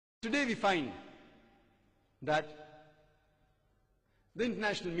Today we find that the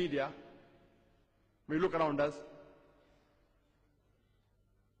international media, we look around us,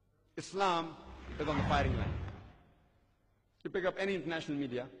 Islam is on the firing line. You pick up any international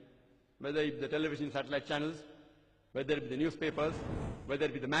media, whether it be the television satellite channels, whether it be the newspapers, whether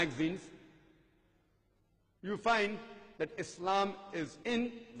it be the magazines, you find that Islam is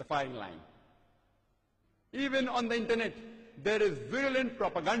in the firing line. Even on the internet, there is virulent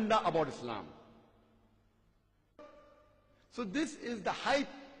propaganda about Islam. So this is the hype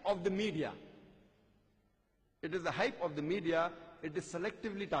of the media. It is the hype of the media, it is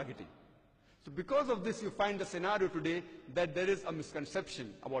selectively targeting. So because of this, you find the scenario today that there is a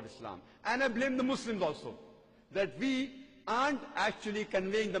misconception about Islam. And I blame the Muslims also, that we aren't actually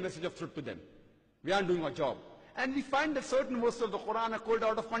conveying the message of truth to them. We aren't doing our job. And we find that certain verses of the Quran are quoted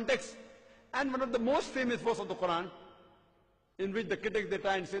out of context. And one of the most famous verses of the Quran, in which the critics they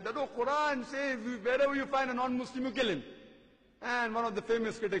try and say that, oh, Quran says wherever you find a non-Muslim, you kill him. And one of the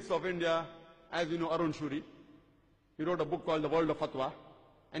famous critics of India, as you know, Arun Shuri, he wrote a book called The World of Fatwa,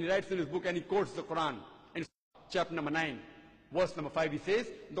 and he writes in his book and he quotes the Quran. In chapter number 9, verse number 5, he says,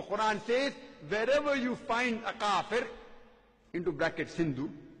 the Quran says, wherever you find a kafir, into brackets Hindu,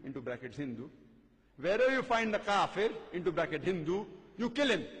 wherever you find a kafir, into bracket Hindu, you kill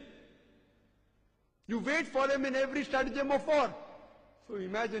him. You wait for him in every stratagem of war. So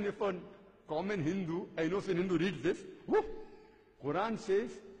imagine if a common Hindu, I know some Hindu reads this, whoo, Quran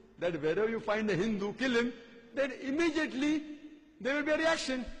says that wherever you find a Hindu, kill him, then immediately there will be a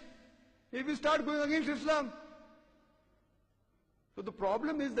reaction. He will start going against Islam. So the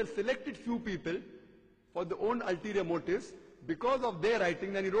problem is that selected few people, for their own ulterior motives, because of their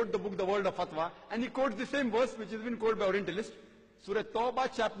writing, then he wrote the book The World of Fatwa, and he quotes the same verse which has been quoted by Orientalists, Surah Tawbah,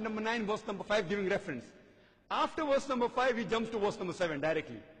 chapter number 9, verse number 5, giving reference. After verse number 5, he jumps to verse number 7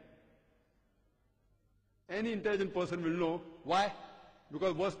 directly. Any intelligent person will know why.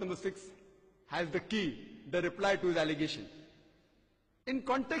 Because verse number 6 has the key, the reply to his allegation. In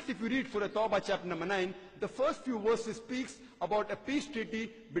context, if you read Surah Tawbah, chapter number 9, the first few verses speaks about a peace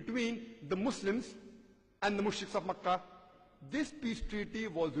treaty between the Muslims and the mushriks of Makkah. This peace treaty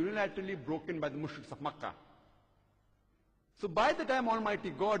was unilaterally broken by the mushriks of Makkah. So by the time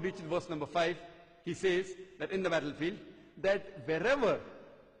Almighty God reaches verse number 5, he says that in the battlefield, that wherever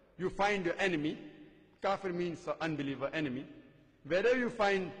you find your enemy, kafir means unbeliever, enemy, wherever you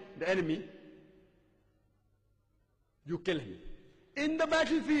find the enemy, you kill him. In the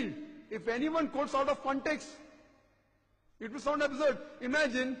battlefield, if anyone quotes out of context, it will sound absurd.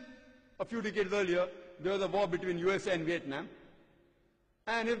 Imagine a few decades earlier, there was a war between USA and Vietnam.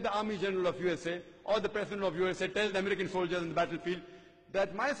 And if the Army General of USA or the President of USA tells the American soldiers in the battlefield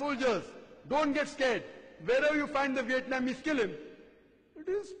that my soldiers, don't get scared, wherever you find the Vietnamese, kill him. It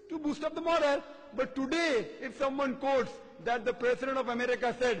is to boost up the morale. But today, if someone quotes that the President of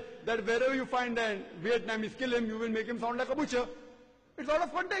America said that wherever you find a Vietnamese, kill him, you will make him sound like a butcher. It's out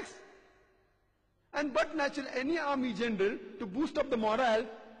of context. And but naturally, any army general, to boost up the morale,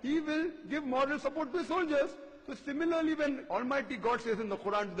 he will give moral support to his soldiers. So similarly, when Almighty God says in the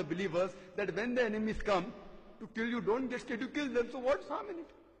Quran to the believers that when the enemies come to kill you, don't get scared, you kill them. So what's harm in it?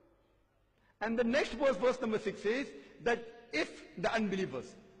 And the next verse, verse number 6 says that if the unbelievers,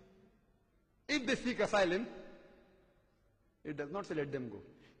 if they seek asylum, it does not say let them go.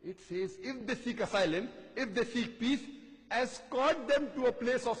 It says if they seek asylum, if they seek peace, escort them to a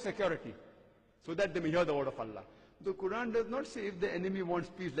place of security so that they may hear the word of Allah. The Quran does not say if the enemy wants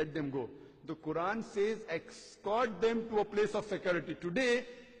peace, let them go. The Quran says escort them to a place of security. Today,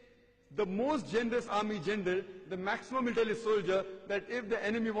 the most generous army general, the maximum will tell his soldier that if the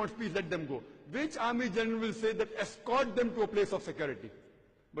enemy wants peace, let them go. Which army general will say that escort them to a place of security?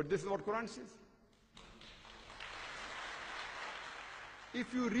 But this is what Quran says.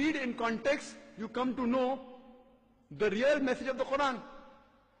 If you read in context, you come to know the real message of the Quran.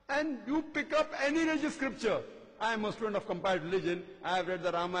 And you pick up any religious scripture. I am a student of compiled religion. I have read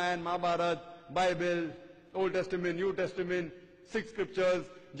the Ramayana, Mahabharata, Bible, Old Testament, New Testament, 6 scriptures,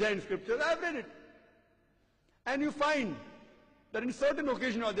 Jain scriptures. I have read it. And you find that in certain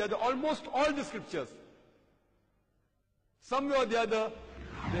occasion or the other, almost all the scriptures, somewhere or the other,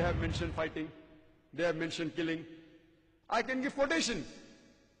 they have mentioned fighting, they have mentioned killing. I can give quotations.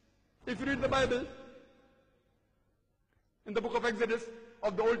 If you read the Bible, in the book of Exodus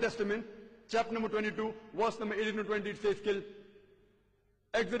of the Old Testament, chapter number 22, verse number 18 to 20, it says kill.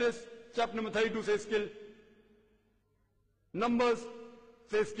 Exodus, chapter number 32 says kill. Numbers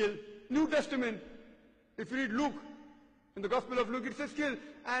says kill. New Testament, if you read Luke, in the Gospel of Luke, it says kill.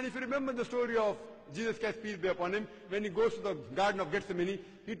 And if you remember the story of Jesus Christ, peace be upon him, when he goes to the Garden of Gethsemane,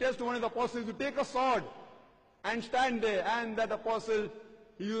 he tells to one of the apostles to take a sword and stand there, and that apostle,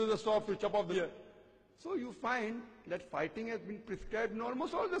 he uses a sword to chop off the ear. So you find that fighting has been prescribed in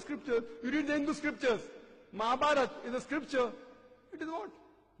almost all the scriptures. You read the Hindu scriptures. Mahabharata is a scripture. It is what?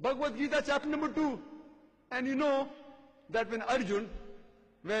 Bhagavad Gita chapter number 2. And you know that when Arjun,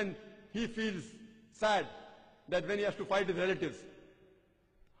 when he feels sad, that when he has to fight his relatives,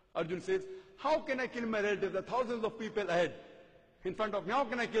 Arjun says, how can I kill my relatives? There are thousands of people ahead, in front of me. How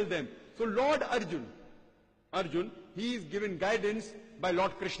can I kill them? So Lord Arjun, he is given guidance by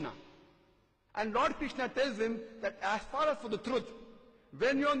Lord Krishna. And Lord Krishna tells him that as far as for the truth,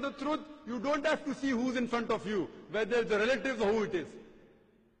 when you're on the truth, you don't have to see who's in front of you, whether it's the relatives or who it is.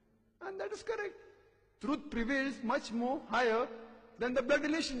 And that is correct. Truth prevails much more higher than the blood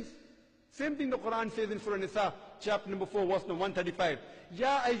relations. Same thing the Quran says in Surah Nisa, chapter number 4, verse number 135.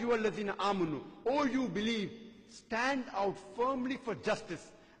 Ya ayyuhallazina amanu, O you believe, stand out firmly for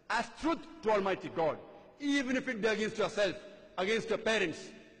justice as truth to Almighty God, even if it be against yourself, against your parents,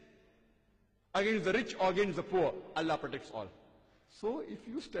 against the rich or against the poor. Allah protects all. So if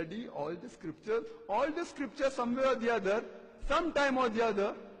you study all the scriptures somewhere or the other, sometime or the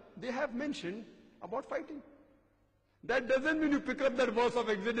other, they have mentioned about fighting. That doesn't mean you pick up that verse of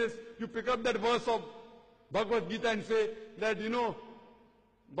Exodus, you pick up that verse of Bhagavad Gita and say that, you know,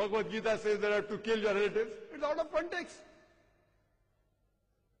 Bhagavad Gita says that I have to kill your relatives. It's out of context.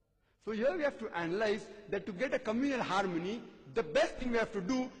 So here we have to analyze that to get a communal harmony, the best thing we have to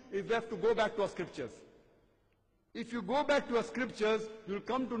do is we have to go back to our scriptures. If you go back to our scriptures, you'll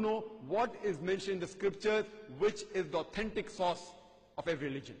come to know what is mentioned in the scriptures, which is the authentic source of every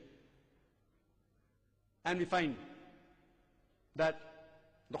religion. And we find that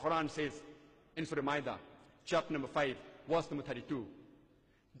the Quran says in Surah Ma'idah, chapter number 5, verse number 32,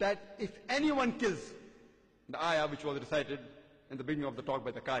 that if anyone kills, the ayah which was recited in the beginning of the talk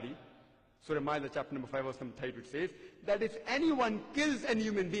by the Qari, Surah Ma'idah, chapter number 5, verse number 32, it says that if anyone kills any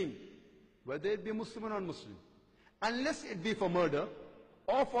human being, whether it be Muslim or non-Muslim, unless it be for murder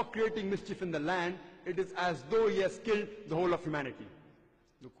or for creating mischief in the land, it is as though he has killed the whole of humanity.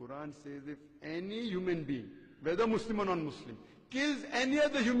 The Quran says if any human being, whether Muslim or non-Muslim, kills any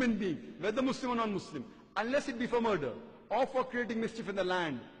other human being, whether Muslim or non-Muslim, unless it be for murder or for creating mischief in the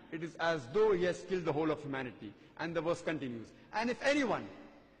land, it is as though he has killed the whole of humanity. And the verse continues. And if anyone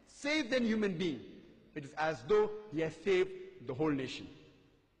saves any human being, it is as though he has saved the whole nation.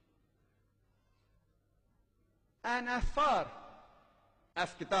 And as far as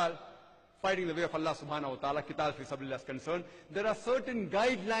qital, fighting the way of Allah subhanahu wa ta'ala, qital fi sabilillah is concerned, there are certain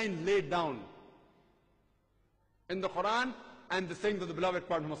guidelines laid down in the Quran and the sayings of the beloved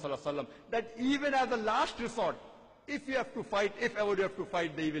Prophet Muhammad sallallahu alaihi wasallam, that even as a last resort, if you have to fight, if ever you have to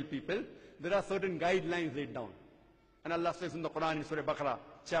fight the evil people, there are certain guidelines laid down. And Allah says in the Quran in Surah Baqarah,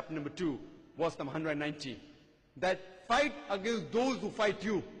 chapter number 2, verse number 190, that fight against those who fight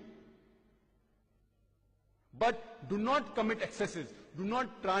you, but do not commit excesses, do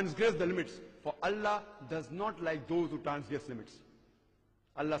not transgress the limits, for Allah does not like those who transgress limits.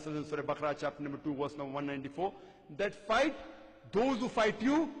 Allah says in Surah Baqarah, chapter number 2, verse number 194, that fight those who fight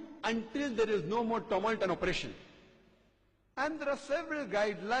you until there is no more tumult and oppression. And there are several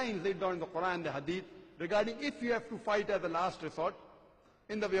guidelines laid down in the Quran and the Hadith regarding if you have to fight as a last resort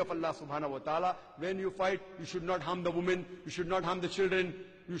in the way of Allah subhanahu wa ta'ala. When you fight, you should not harm the women, you should not harm the children,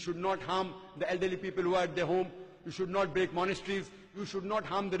 you should not harm the elderly people who are at their home, you should not break monasteries, you should not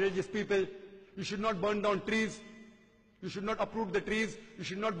harm the religious people, you should not burn down trees, you should not uproot the trees, you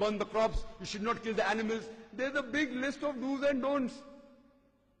should not burn the crops, you should not kill the animals. There's a big list of do's and don'ts.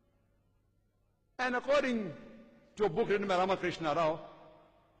 And according to a book written by Ramakrishna Rao,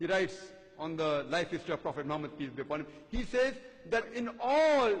 he writes on the life history of Prophet Muhammad, peace be upon him, he says that in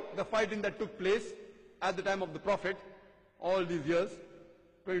all the fighting that took place at the time of the Prophet, all these years,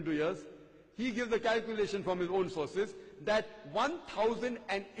 22 years, he gives the calculation from his own sources that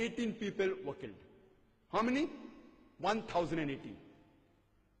 1,018 people were killed. How many? 1,018.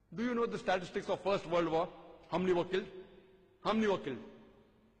 Do you know the statistics of First World War? How many were killed? How many were killed?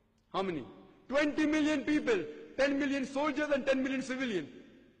 How many? 20 million people, 10 million soldiers and 10 million civilians.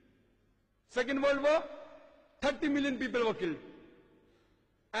 Second World War, 30 million people were killed.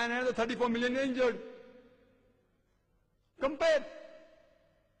 And another 34 million injured. Compare.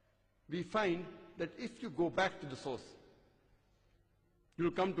 We find that if you go back to the source, you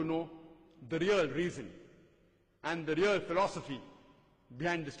will come to know the real reason and the real philosophy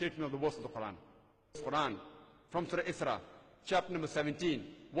behind the statement of the verse of the Quran. Quran from Surah Isra, chapter number 17,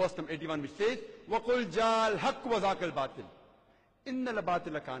 verse number 81, which says, وَقُلْ جَاءَ الْحَقُّ وَزَاقَ الْبَاطِلِ إِنَّ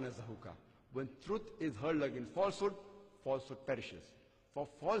الْبَاطِلَ كَانَ زَهُوقًا When truth is hurled against falsehood, falsehood perishes. For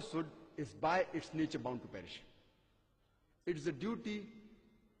falsehood is by its nature bound to perish. It is the duty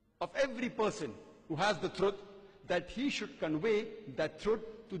of every person who has the truth that he should convey that truth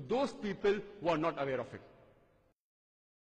to those people who are not aware of it.